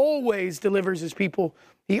always delivers his people.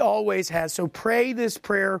 He always has. So pray this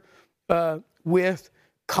prayer with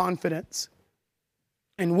confidence.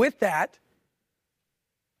 And with that,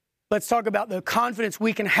 let's talk about the confidence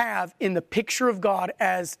we can have in the picture of God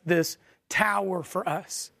as this tower for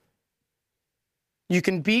us. You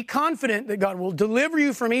can be confident that God will deliver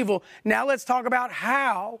you from evil. Now let's talk about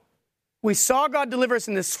how. We saw God deliver us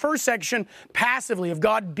in this first section passively of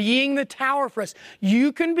God being the tower for us.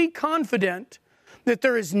 You can be confident that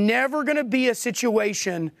there is never going to be a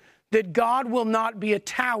situation that God will not be a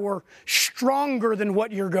tower stronger than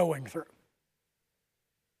what you're going through.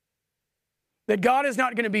 That God is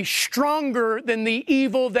not going to be stronger than the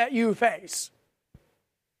evil that you face.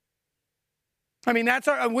 I mean,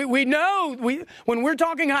 we know when we're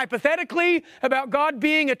talking hypothetically about God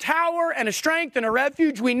being a tower and a strength and a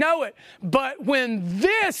refuge, we know it. But when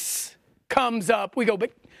this comes up, we go,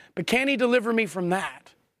 but can he deliver me from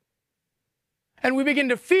that? And we begin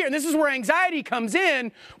to fear. And this is where anxiety comes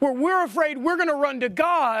in, where we're afraid we're going to run to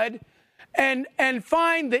God and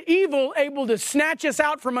find the evil able to snatch us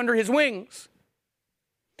out from under his wings.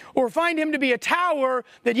 Or find him to be a tower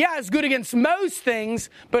that, is good against most things,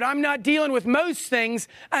 but I'm not dealing with most things.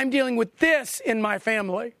 I'm dealing with this in my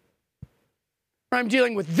family. Or I'm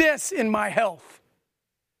dealing with this in my health.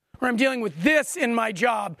 Or I'm dealing with this in my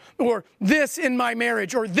job. Or this in my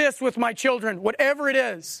marriage. Or this with my children. Whatever it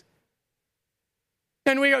is.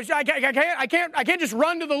 And we go, I can't just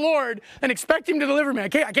run to the Lord and expect him to deliver me. I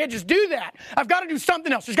can't just do that. I've got to do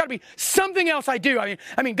something else. There's got to be something else I do. I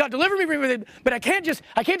mean, God, deliver me from it, but I can't just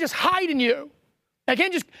hide in you. I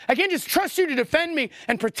can't just trust you to defend me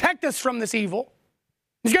and protect us from this evil.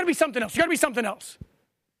 There's got to be something else. There's got to be something else.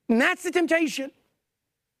 And that's the temptation.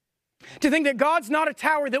 To think that God's not a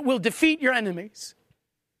tower that will defeat your enemies.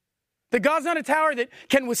 That God's not a tower that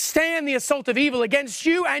can withstand the assault of evil against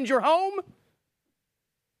you and your home.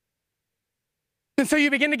 And so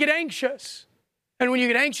you begin to get anxious. And when you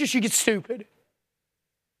get anxious, you get stupid.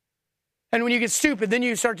 And when you get stupid, then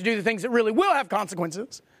you start to do the things that really will have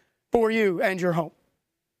consequences for you and your home.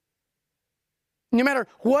 No matter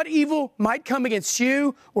what evil might come against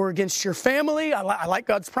you or against your family, I like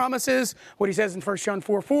God's promises, what he says in 1 John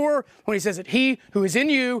 4:4, when he says that he who is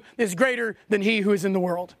in you is greater than he who is in the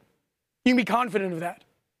world. You can be confident of that.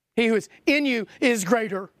 He who is in you is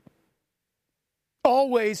greater.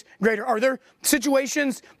 Always greater. Are there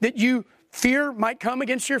situations that you fear might come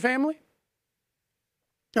against your family?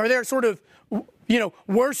 Are there sort of,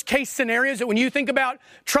 worst case scenarios that when you think about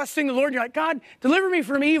trusting the Lord, you're like, God, deliver me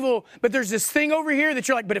from evil, but there's this thing over here that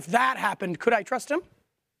you're like, but if that happened, could I trust him?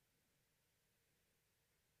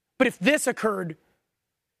 But if this occurred,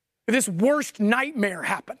 if this worst nightmare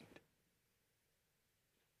happened,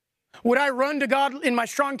 would I run to God in my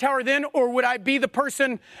strong tower then, or would I be the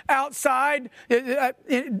person outside?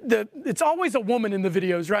 It's always a woman in the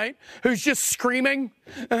videos, right? Who's just screaming.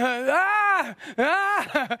 I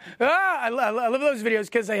love those videos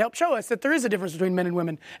because they help show us that there is a difference between men and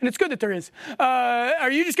women. And it's good that there is. Are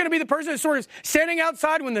you just going to be the person that's sort of standing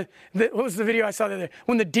outside when what was the video I saw the other day?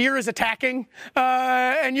 When the deer is attacking,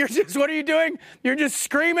 and you're just, what are you doing? You're just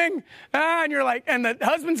screaming, and you're like, and the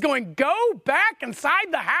husband's going, go back inside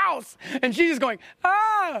the house. And she's just going,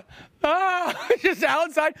 just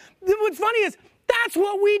outside. What's funny is that's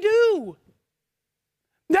what we do.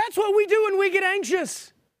 That's what we do when we get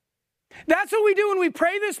anxious. That's what we do when we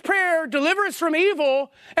pray this prayer, deliver us from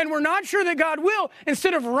evil, and we're not sure that God will.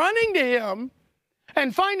 Instead of running to Him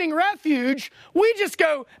and finding refuge, we just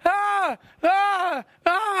go,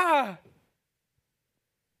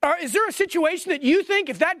 Is there a situation that you think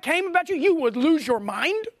if that came about you, you would lose your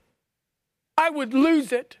mind? I would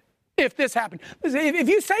lose it if this happened. If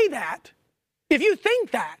you say that, if you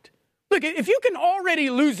think that, look, if you can already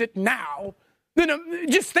lose it now, then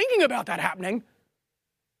just thinking about that happening,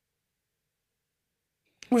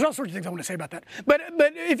 there's all sorts of things I want to say about that. But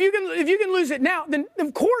if you can lose it now, then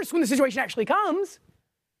of course when the situation actually comes,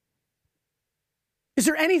 is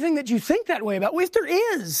there anything that you think that way about? Well, if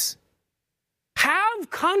there is, have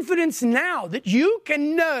confidence now that you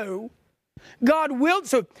can know God will.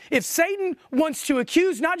 So if Satan wants to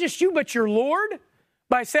accuse not just you, but your Lord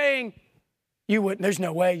by saying, you wouldn't, there's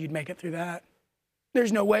no way you'd make it through that.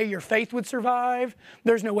 There's no way your faith would survive.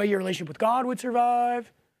 There's no way your relationship with God would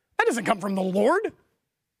survive. That doesn't come from the Lord.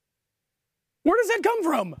 Where does that come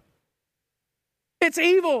from? It's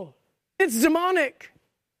evil. It's demonic.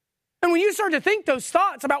 And when you start to think those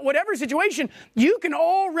thoughts about whatever situation, you can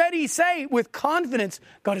already say with confidence,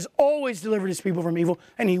 God has always delivered His people from evil,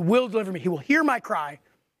 and He will deliver me. He will hear my cry,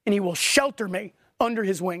 and He will shelter me under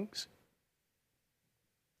His wings.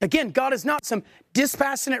 Again, God is not some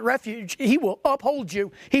dispassionate refuge. He will uphold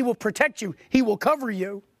you. He will protect you. He will cover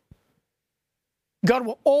you. God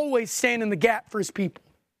will always stand in the gap for His people.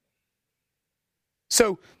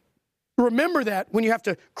 So remember that when you have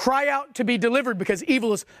to cry out to be delivered because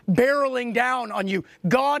evil is barreling down on you.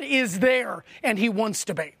 God is there, and He wants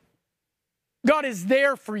to be. God is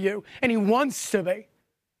there for you, and He wants to be.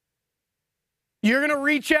 You're going to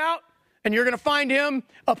reach out, and you're going to find Him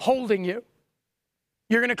upholding you.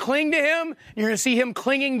 You're going to cling to Him, and you're going to see Him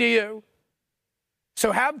clinging to you.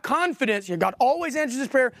 So have confidence. God always answers this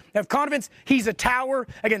prayer. Have confidence. He's a tower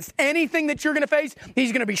against anything that you're going to face.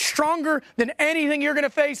 He's going to be stronger than anything you're going to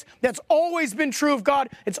face. That's always been true of God.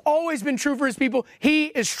 It's always been true for His people. He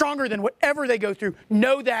is stronger than whatever they go through.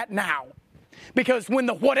 Know that now. Because when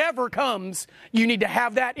the whatever comes, you need to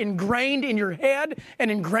have that ingrained in your head and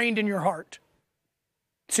ingrained in your heart.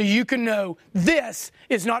 So you can know this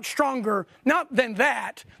is not stronger, not than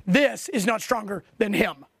that. This is not stronger than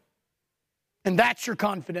Him. And that's your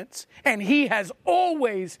confidence. And He has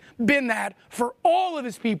always been that for all of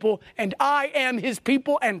His people. And I am His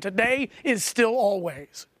people, and today is still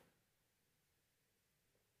always.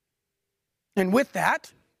 And with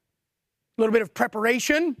that, a little bit of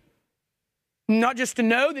preparation. Not just to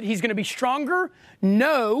know that He's going to be stronger.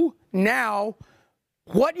 Know now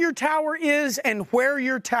what your tower is and where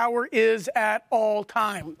your tower is at all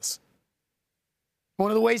times. One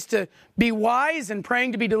of the ways to be wise and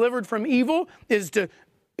praying to be delivered from evil is to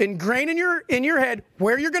ingrain in your head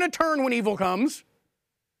where you're going to turn when evil comes,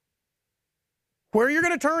 where you're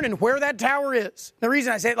going to turn and where that tower is. The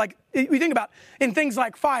reason I say it, like we think about in things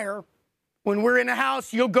like fire, when we're in a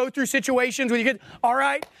house, you'll go through situations where you get, all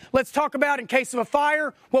right, let's talk about in case of a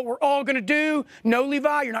fire, what we're all going to do. No,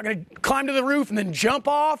 Levi, you're not going to climb to the roof and then jump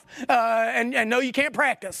off. And no, you can't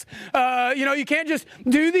practice. You can't just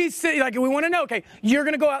do these things. Like we want to know, okay, you're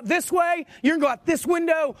going to go out this way. You're going to go out this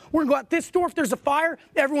window. We're going to go out this door. If there's a fire,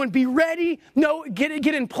 everyone be ready. No, get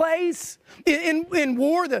in place. In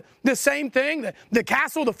war, the same thing. The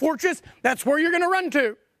castle, the fortress, that's where you're going to run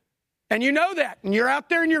to. And you know that. And you're out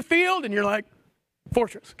there in your field and you're like,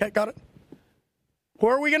 fortress. Okay, got it.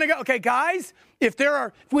 Where are we going to go? Okay, guys, if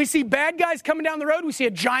we see bad guys coming down the road, we see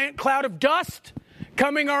a giant cloud of dust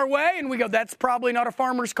coming our way, and we go, that's probably not a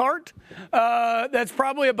farmer's cart. That's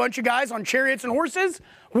probably a bunch of guys on chariots and horses.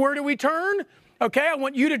 Where do we turn? Okay, I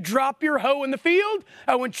want you to drop your hoe in the field.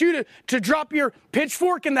 I want you to drop your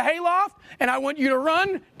pitchfork in the hayloft, and I want you to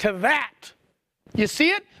run to that. You see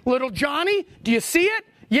it? Little Johnny, do you see it?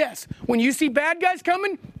 Yes, when you see bad guys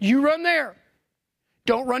coming, you run there.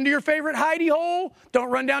 Don't run to your favorite hidey hole. Don't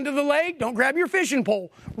run down to the lake. Don't grab your fishing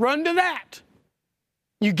pole. Run to that.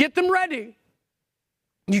 You get them ready.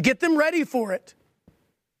 You get them ready for it.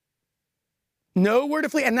 Know where to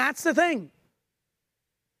flee. And that's the thing.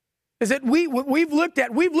 Is that we've looked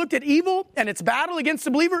at evil and its battle against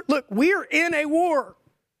the believer. Look, we're in a war.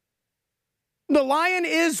 The lion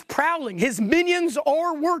is prowling. His minions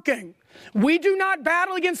are working. We do not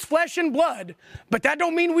battle against flesh and blood, but that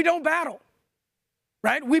don't mean we don't battle.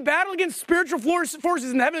 Right? We battle against spiritual forces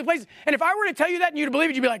in the heavenly places. And if I were to tell you that and you to believe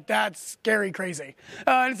it, you'd be like, that's scary, crazy.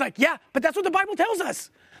 And it's like, yeah, but that's what the Bible tells us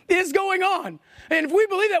is going on. And if we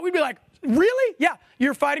believe that, we'd be like, really? Yeah,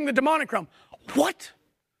 you're fighting the demonic realm. What?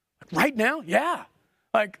 Right now? Yeah.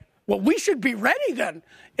 Like, well, we should be ready then.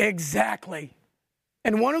 Exactly.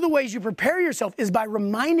 And one of the ways you prepare yourself is by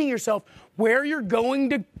reminding yourself where you're going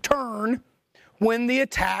to turn when the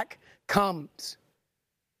attack comes.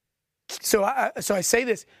 So I say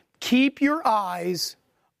this, keep your eyes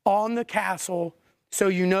on the castle so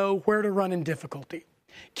you know where to run in difficulty.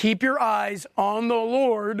 Keep your eyes on the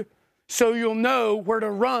Lord so you'll know where to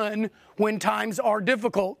run when times are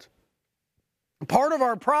difficult. Part of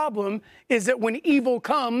our problem is that when evil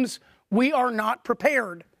comes, we are not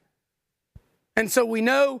prepared. And so we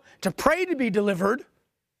know to pray to be delivered,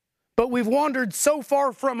 but we've wandered so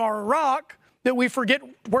far from our rock that we forget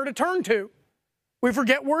where to turn to. We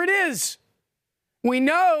forget where it is. We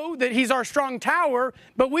know that he's our strong tower,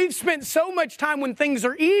 but we've spent so much time when things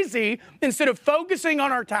are easy, instead of focusing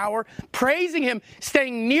on our tower, praising him,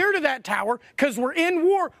 staying near to that tower, because we're in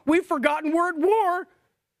war. We've forgotten we're at war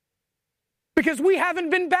because we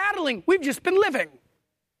haven't been battling. We've just been living.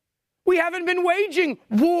 We haven't been waging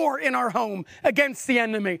war in our home against the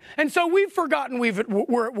enemy. And so we've forgotten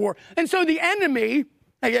we're at war. And so the enemy,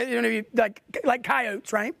 like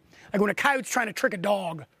coyotes, right? Like when a coyote's trying to trick a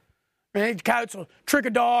dog. Right? Coyotes will trick a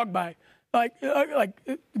dog by like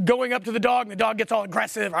going up to the dog, and the dog gets all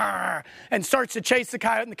aggressive and starts to chase the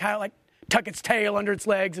coyote, and the coyote like tuck its tail under its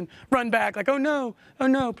legs and run back like, oh no,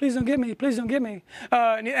 please don't get me, please don't get me.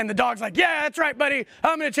 And the dog's like, yeah, that's right, buddy,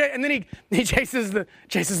 I'm gonna chase. And then he chases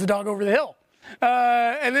the dog over the hill.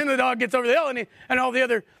 And then the dog gets over the hill, and all the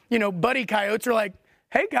other buddy coyotes are like,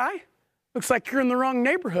 hey guy, looks like you're in the wrong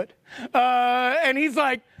neighborhood. And he's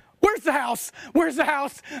like, where's the house? Where's the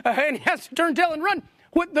house? And he has to turn tail and run.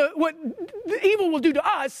 What the evil will do to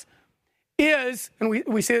us is, and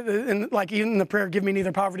we say it in, like even in the prayer, give me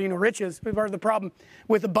neither poverty nor riches. Part of the problem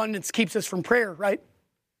with abundance keeps us from prayer, right?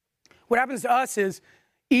 What happens to us is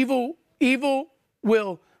evil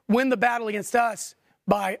will win the battle against us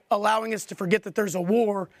by allowing us to forget that there's a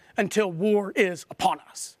war until war is upon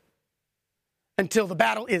us. Until the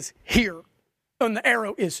battle is here and the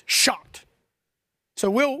arrow is shot. So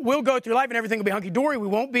we'll go through life and everything will be hunky-dory. We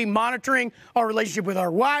won't be monitoring our relationship with our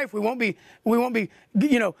wife. We won't be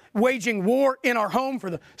waging war in our home for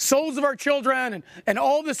the souls of our children and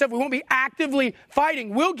all this stuff. We won't be actively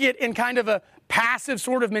fighting. We'll get in kind of a passive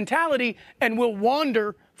sort of mentality and we'll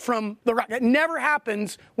wander from the right. It never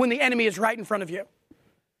happens when the enemy is right in front of you.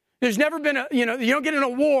 There's never been you don't get in a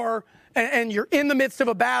war and you're in the midst of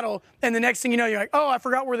a battle and the next thing you know, you're like, oh, I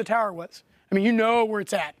forgot where the tower was. I mean, you know where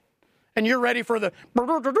it's at. And you're ready for the,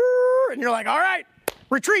 and you're like, all right,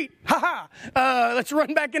 retreat, let's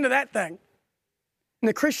run back into that thing. In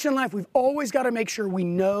the Christian life, we've always got to make sure we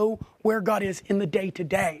know where God is in the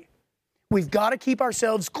day-to-day. We've got to keep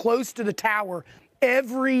ourselves close to the tower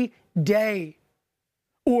every day,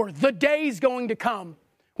 or the day's going to come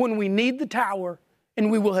when we need the tower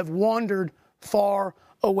and we will have wandered far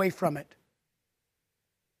away from it.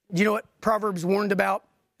 Do you know what Proverbs warned about?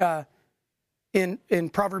 In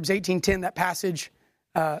Proverbs 18:10, that passage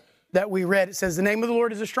that we read, it says, the name of the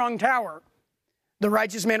Lord is a strong tower. The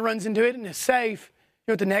righteous man runs into it and is safe.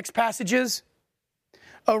 You know what the next passage is?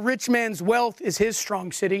 A rich man's wealth is his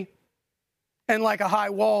strong city, and like a high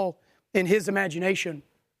wall in his imagination.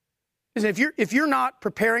 If you're not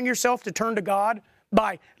preparing yourself to turn to God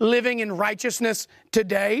by living in righteousness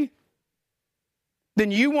today,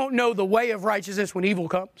 then you won't know the way of righteousness when evil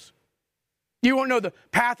comes. You won't know the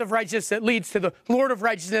path of righteousness that leads to the Lord of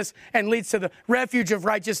righteousness and leads to the refuge of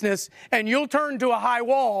righteousness. And you'll turn to a high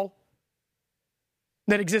wall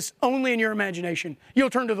that exists only in your imagination.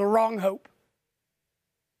 You'll turn to the wrong hope.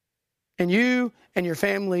 And you and your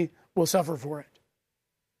family will suffer for it.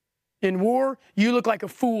 In war, you look like a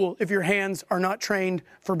fool if your hands are not trained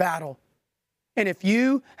for battle. And if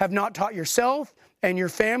you have not taught yourself and your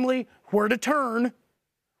family where to turn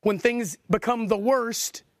when things become the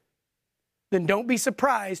worst, then don't be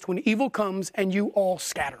surprised when evil comes and you all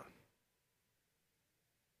scatter.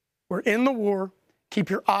 We're in the war. Keep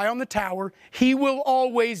your eye on the tower. He will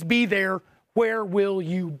always be there. Where will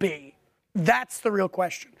you be? That's the real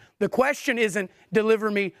question. The question isn't,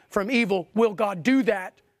 deliver me from evil. Will God do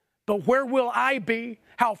that? But where will I be?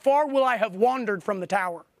 How far will I have wandered from the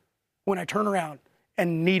tower when I turn around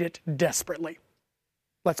and need it desperately?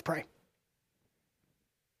 Let's pray.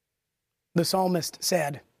 The psalmist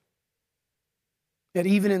said that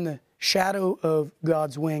even in the shadow of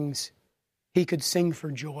God's wings, he could sing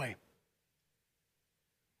for joy.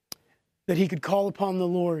 That he could call upon the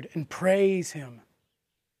Lord and praise him,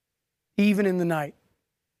 even in the night,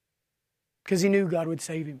 because he knew God would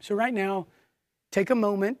save him. So right now, take a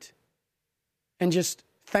moment and just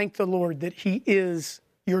thank the Lord that he is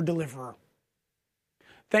your deliverer.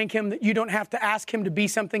 Thank him that you don't have to ask him to be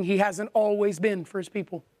something he hasn't always been for his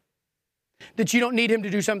people. That you don't need him to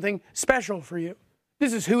do something special for you.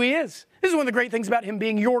 This is who he is. This is one of the great things about him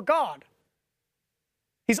being your God.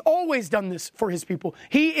 He's always done this for his people.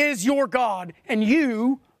 He is your God, and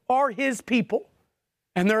you are his people.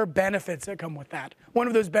 And there are benefits that come with that. One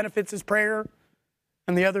of those benefits is prayer,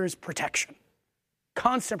 and the other is protection.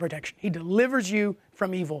 Constant protection. He delivers you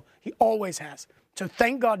from evil. He always has. So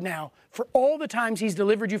thank God now for all the times he's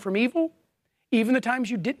delivered you from evil, even the times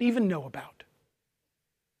you didn't even know about.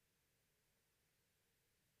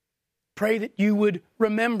 Pray that you would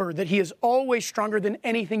remember that he is always stronger than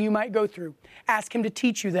anything you might go through. Ask him to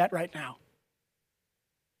teach you that right now.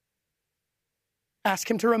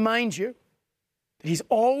 Ask him to remind you that he's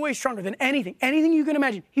always stronger than anything you can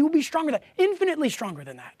imagine. He will be stronger than that, infinitely stronger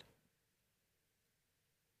than that.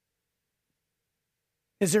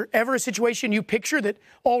 Is there ever a situation you picture that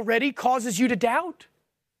already causes you to doubt?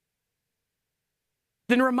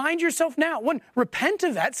 Then remind yourself now. One, repent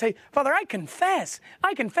of that. Say, Father, I confess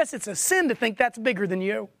it's a sin to think that's bigger than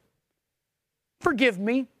you. Forgive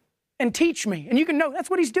me and teach me. And you can know that's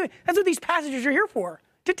what he's doing. That's what these passages are here for,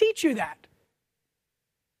 to teach you that.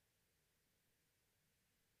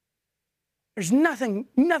 There's nothing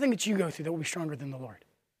that you go through that will be stronger than the Lord.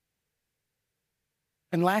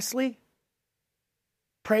 And lastly,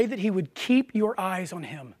 pray that he would keep your eyes on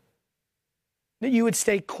him. That you would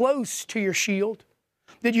stay close to your shield.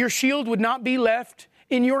 That your shield would not be left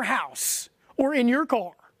in your house or in your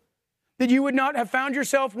car. That you would not have found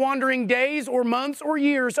yourself wandering days or months or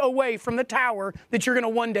years away from the tower that you're going to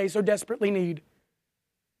one day so desperately need.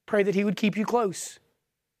 Pray that he would keep you close.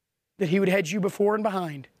 That he would hedge you before and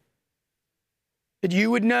behind. That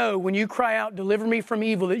you would know when you cry out, deliver me from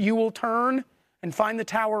evil, that you will turn and find the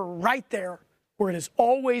tower right there where it has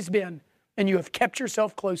always been, and you have kept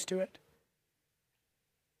yourself close to it.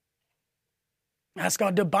 Ask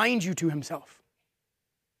God to bind you to himself.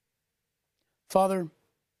 Father,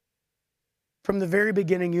 from the very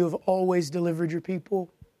beginning, you have always delivered your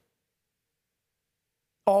people,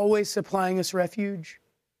 always supplying us refuge,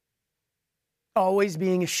 always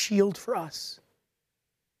being a shield for us.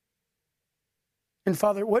 And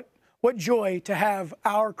Father, what joy to have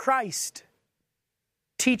our Christ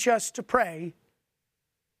teach us to pray,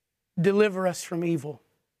 deliver us from evil.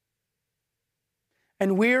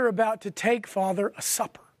 And we're about to take, Father, a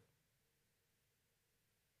supper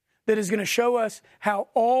that is going to show us how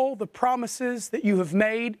all the promises that you have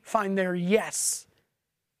made find their yes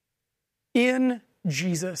in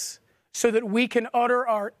Jesus, so that we can utter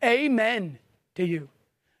our amen to you.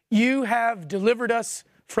 You have delivered us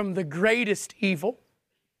from the greatest evil.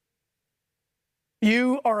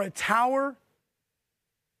 You are a tower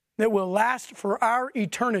that will last for our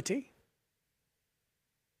eternity.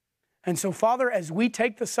 And so, Father, as we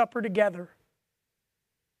take the supper together,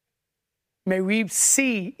 may we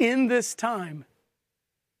see in this time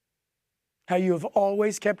how you have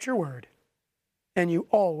always kept your word, and you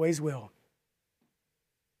always will.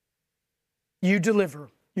 You deliver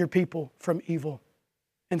your people from evil.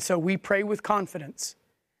 And so we pray with confidence,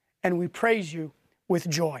 and we praise you with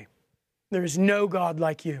joy. There is no God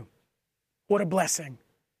like you. What a blessing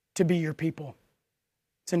to be your people.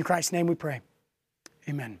 It's in Christ's name we pray.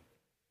 Amen.